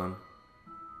those on.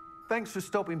 Thanks for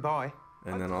stopping by.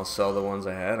 And then I'll sell the ones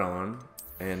I had on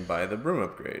and buy the broom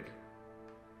upgrade.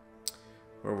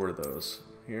 Where were those?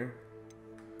 Here?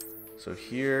 So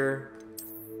here.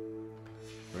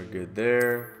 We're good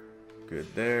there. Good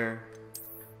there.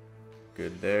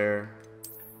 Good there.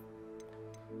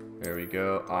 There we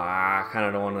go. Ah, I kind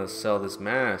of don't want to sell this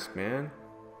mask, man.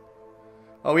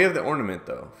 Oh, we have the ornament,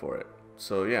 though, for it.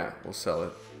 So, yeah, we'll sell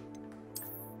it.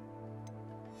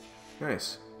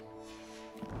 Nice.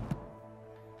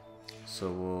 So,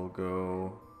 we'll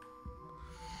go...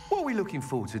 What are we looking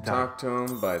for today? Talk to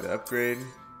him, buy the upgrade.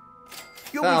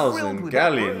 You'll be thrilled 1,000 with that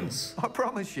galleons. broom, I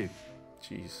promise you.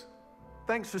 Jeez.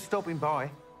 Thanks for stopping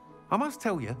by. I must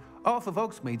tell you, half of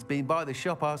Hogsmeade's been by the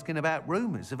shop asking about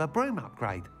rumours of a broom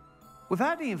upgrade.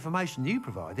 Without the information you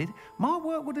provided, my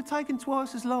work would have taken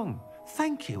twice as long.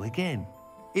 Thank you again.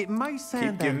 It may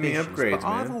sound ambitious, but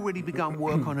I've already begun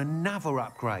work on another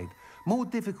upgrade, more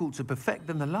difficult to perfect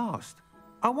than the last.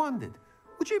 I wondered,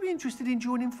 would you be interested in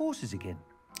joining forces again?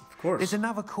 Of course. There's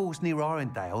another course near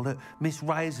Arendelle that Miss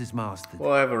Razor's mastered.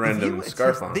 Well, I have a random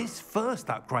scarf on. This first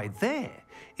upgrade there,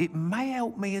 it may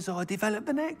help me as I develop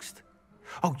the next.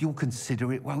 Oh, you'll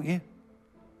consider it, won't you?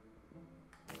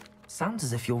 Sounds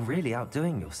as if you're really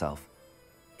outdoing yourself.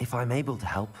 If I'm able to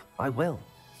help, I will.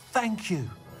 Thank you.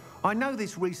 I know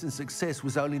this recent success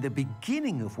was only the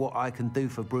beginning of what I can do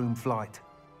for broom flight.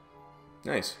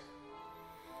 Nice.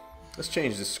 Let's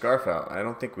change this scarf out. I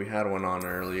don't think we had one on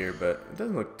earlier, but it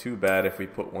doesn't look too bad if we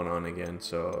put one on again,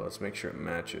 so let's make sure it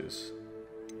matches.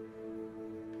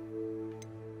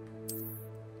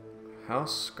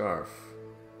 House scarf.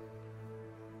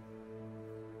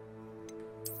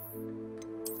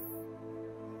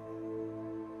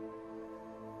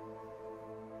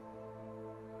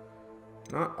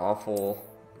 Not awful.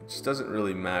 It just doesn't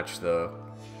really match though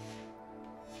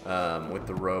with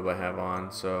the robe I have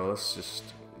on, so let's just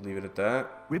leave it at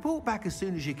that. Report back as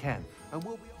soon as you can, and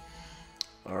we'll be...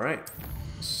 Alright,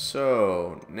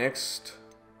 so next,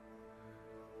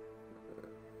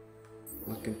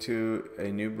 look into a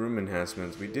new broom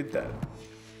enhancements. We did that.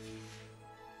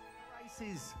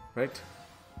 Right?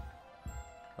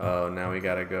 Oh, now we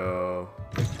gotta go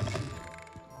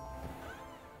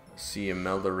see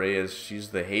Imelda Reyes. She's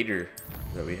the hater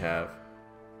that we have.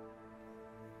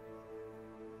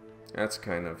 That's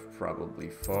kind of probably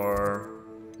far.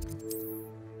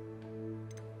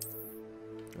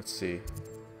 Let's see.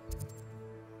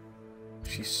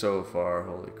 She's so far,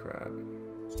 holy crap.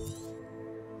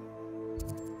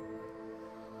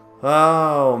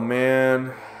 Oh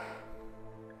man.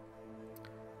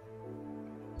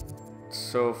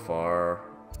 So far.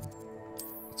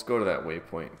 Let's go to that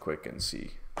waypoint quick and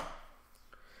see.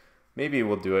 Maybe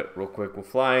we'll do it real quick. We'll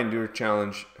fly and do a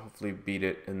challenge, hopefully beat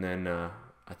it, and then I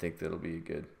think that'll be a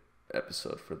good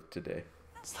episode for today.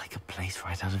 It's like a place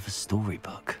right out of a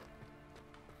storybook.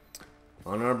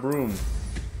 On our broom.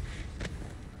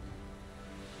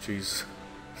 Jeez.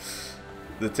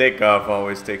 The takeoff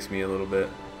always takes me a little bit.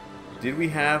 Did we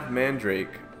have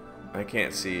Mandrake? I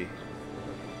can't see.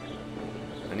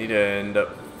 I need to end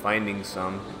up finding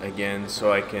some again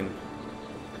so I can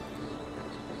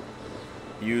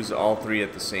use all three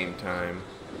at the same time.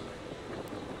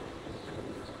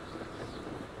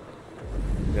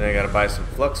 Then I gotta buy some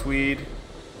fluxweed.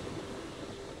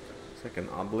 It's like an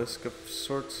obelisk of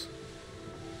sorts.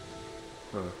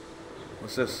 Huh.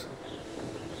 What's this?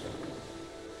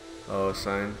 Oh, a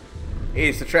sign. Hey,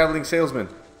 it's the traveling salesman.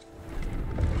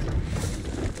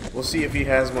 We'll see if he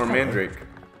has more Mandrake.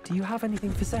 Do you have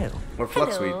anything for sale? Or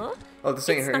fluxweed. Oh, this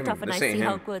ain't her. It's not often I see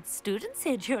him. Hogwarts students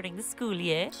here during the school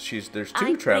year. There's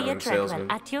two traveling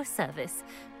salesmen. At your service,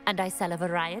 and I sell a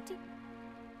variety.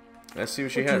 Let's see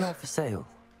what she What do has. you have for sale?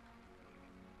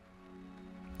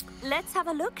 Let's have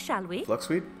a look, shall we?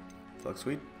 Fluxweed?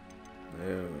 Fluxweed?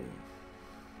 No.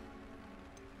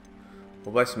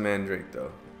 We'll buy some Mandrake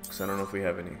though, because I don't know if we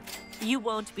have any. You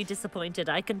won't be disappointed,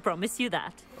 I can promise you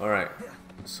that. Alright,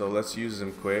 so let's use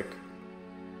them quick.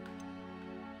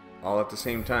 All at the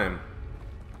same time.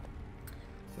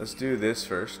 Let's do this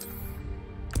first.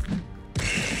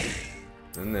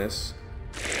 Then this.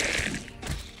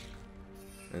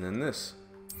 And then this.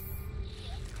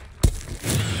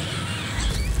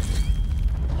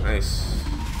 Nice.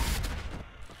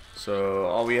 So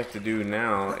all we have to do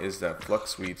now is that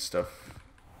fluxweed stuff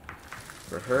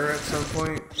for her at some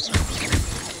point.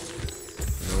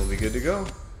 And we'll be good to go.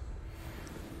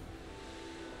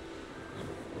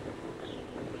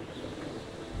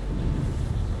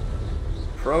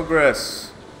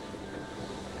 Progress.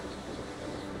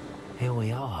 Here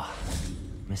we are.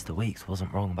 Mr. Weeks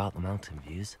wasn't wrong about the mountain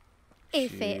views.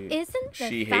 If it isn't the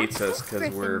She hates us fastest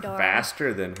because we're Gryffindor.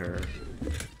 faster than her.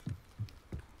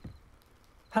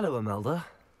 Hello, Imelda.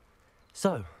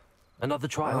 So, another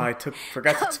trial? Oh, I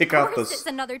forgot to take off those It's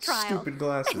another trial. stupid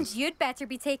glasses. And you'd better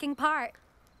be taking part.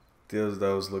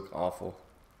 Those look awful.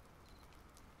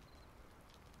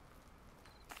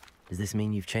 Does this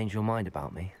mean you've changed your mind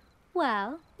about me?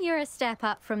 Well, you're a step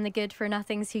up from the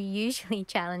good-for-nothings who usually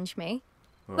challenge me.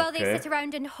 Well, they Okay. sit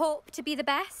around and hope to be the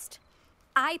best.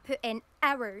 I put in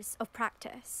hours of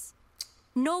practice.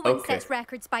 No one Okay. sets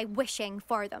records by wishing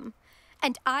for them.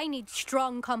 And I need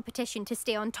strong competition to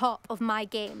stay on top of my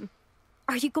game.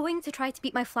 Are you going to try to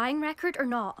beat my flying record or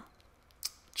not?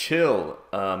 Chill.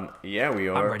 Yeah, we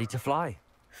are. I'm ready to fly.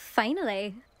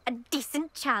 Finally, a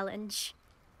decent challenge.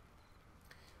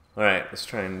 Alright, let's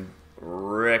try and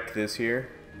wreck this here.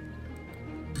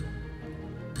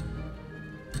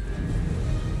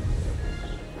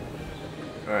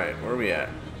 Alright, where are we at?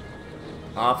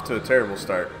 Off to a terrible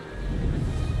start.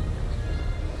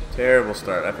 Terrible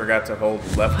start. I forgot to hold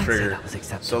left trigger.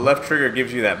 So left trigger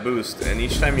gives you that boost, and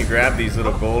each time you grab these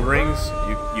little gold rings,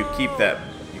 you keep that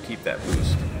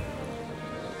boost.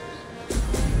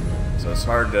 So it's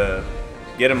hard to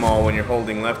get them all when you're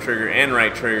holding left trigger and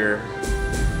right trigger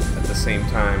at the same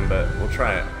time, but we'll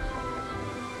try it.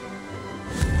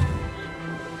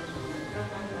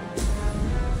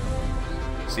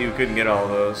 See, we couldn't get all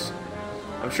those.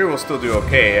 I'm sure we'll still do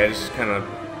okay. I just kind of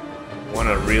want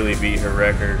to really beat her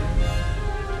record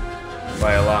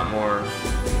by a lot more.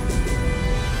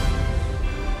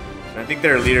 And I think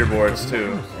there are leaderboards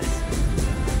too.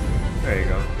 There you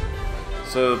go.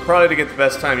 So probably to get the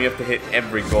best time, you have to hit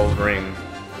every gold ring.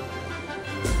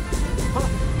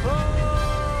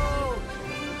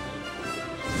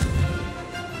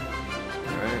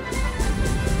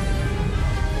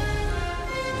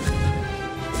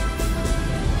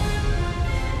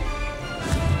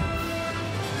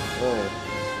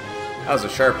 That was a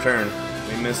sharp turn.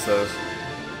 We missed those.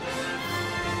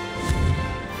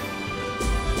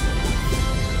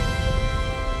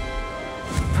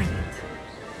 Brilliant.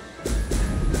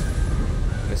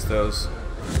 Missed those.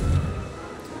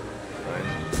 Fine.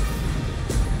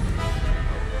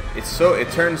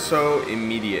 It turns so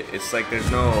immediate. It's like there's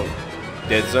no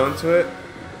dead zone to it.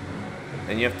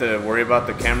 And you have to worry about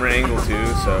the camera angle too,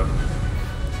 so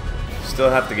still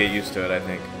have to get used to it, I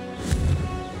think.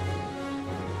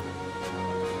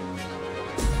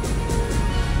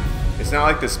 It's not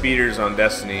like the speeders on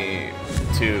Destiny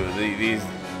 2.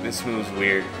 This move's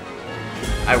weird.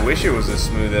 I wish it was as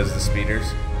smooth as the speeders.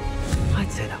 I'd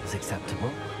say that was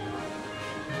acceptable.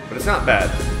 But it's not bad.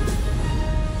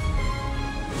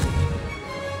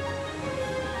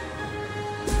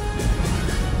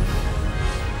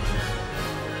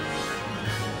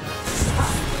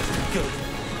 Good.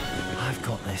 I've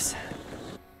got this.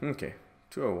 Okay.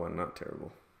 201, not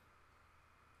terrible.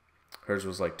 Hers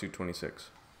was like 226.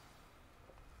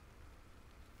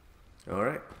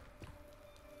 Alright.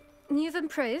 You've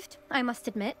improved, I must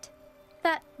admit.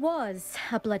 That was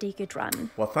a bloody good run.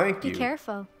 Well, thank you. Be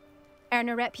careful. Earn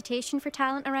a reputation for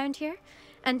talent around here,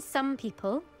 and some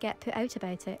people get put out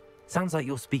about it. Sounds like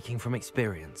you're speaking from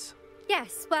experience.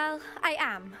 Yes, well, I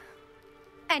am.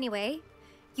 Anyway,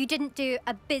 you didn't do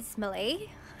abysmally.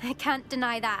 I can't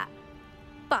deny that.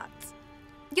 But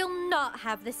you'll not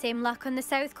have the same luck on the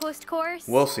South Coast course.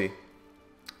 We'll see.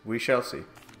 We shall see.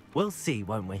 We'll see,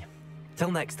 won't we?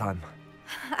 Till next time.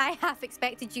 I half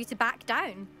expected you to back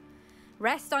down.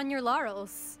 Rest on your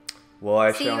laurels. Well,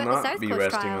 I See shall you at the not South be Coast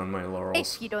resting trial, on my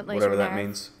laurels. if you don't lose whatever your that nerve.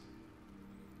 means.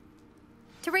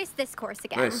 To race this course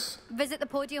again, Nice. visit the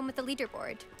podium with the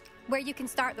leaderboard, where you can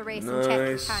start the race and check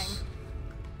your Nice. time.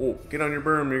 Oh, get on your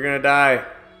berm. You're gonna die.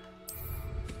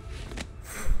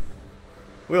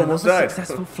 We almost Another died.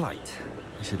 Successful flight.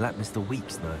 I should let Mr.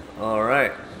 Weeks know. All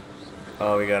right.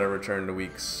 Oh, we gotta return to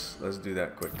Weeks. Let's do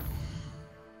that quick.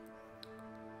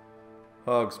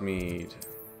 Hogsmeade.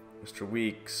 Mr.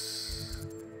 Weeks.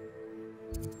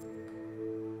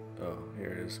 Oh,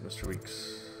 here it is, Mr.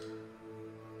 Weeks.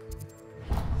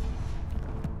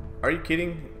 Are you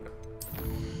kidding?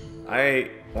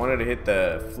 I wanted to hit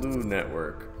the flu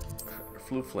network.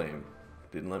 Flu flame.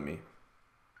 Didn't let me.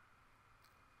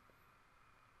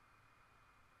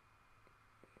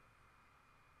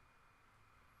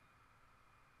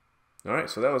 Alright,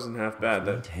 so that wasn't half bad.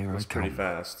 That was pretty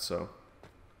fast, so.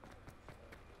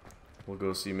 We'll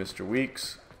go see Mr.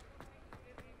 Weeks.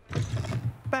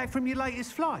 Back from your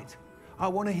latest flight? I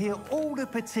want to hear all the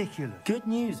particulars. Good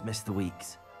news, Mr.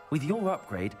 Weeks. With your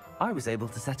upgrade, I was able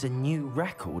to set a new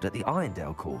record at the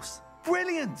Irondale course.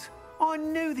 Brilliant! I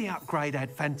knew the upgrade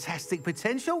had fantastic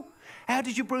potential. How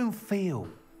did your broom feel?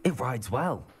 It rides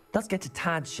well. Does get a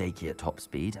tad shaky at top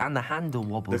speed, and the handle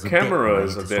wobbles The a bit camera when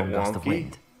is you a hit bit strong gust of wonky.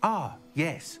 wind. Ah,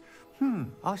 yes.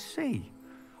 I see.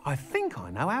 I think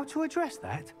I know how to address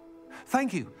that.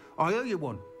 Thank you. I owe you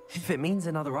one. If it means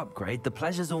another upgrade, the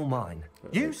pleasure's all mine.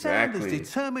 You sound as Exactly.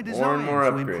 determined as More I and am more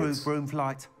to upgrades. improve broom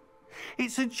flight.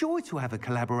 It's a joy to have a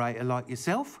collaborator like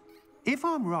yourself. If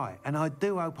I'm right, and I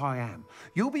do hope I am,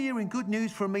 you'll be hearing good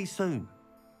news from me soon.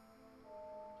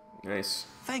 Nice.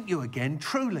 Thank you again,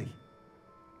 truly.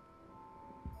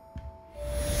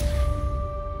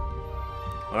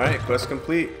 Alright, quest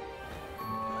complete.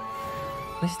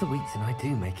 Mr. Weeks and I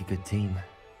do make a good team.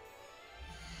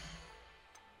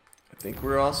 I think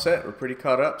we're all set. We're pretty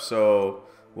caught up, so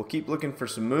we'll keep looking for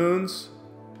some moons.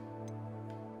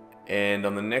 And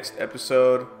on the next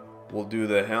episode, we'll do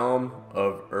the Helm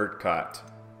of Urtkot.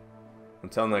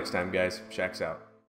 Until next time, guys. Shaxx out.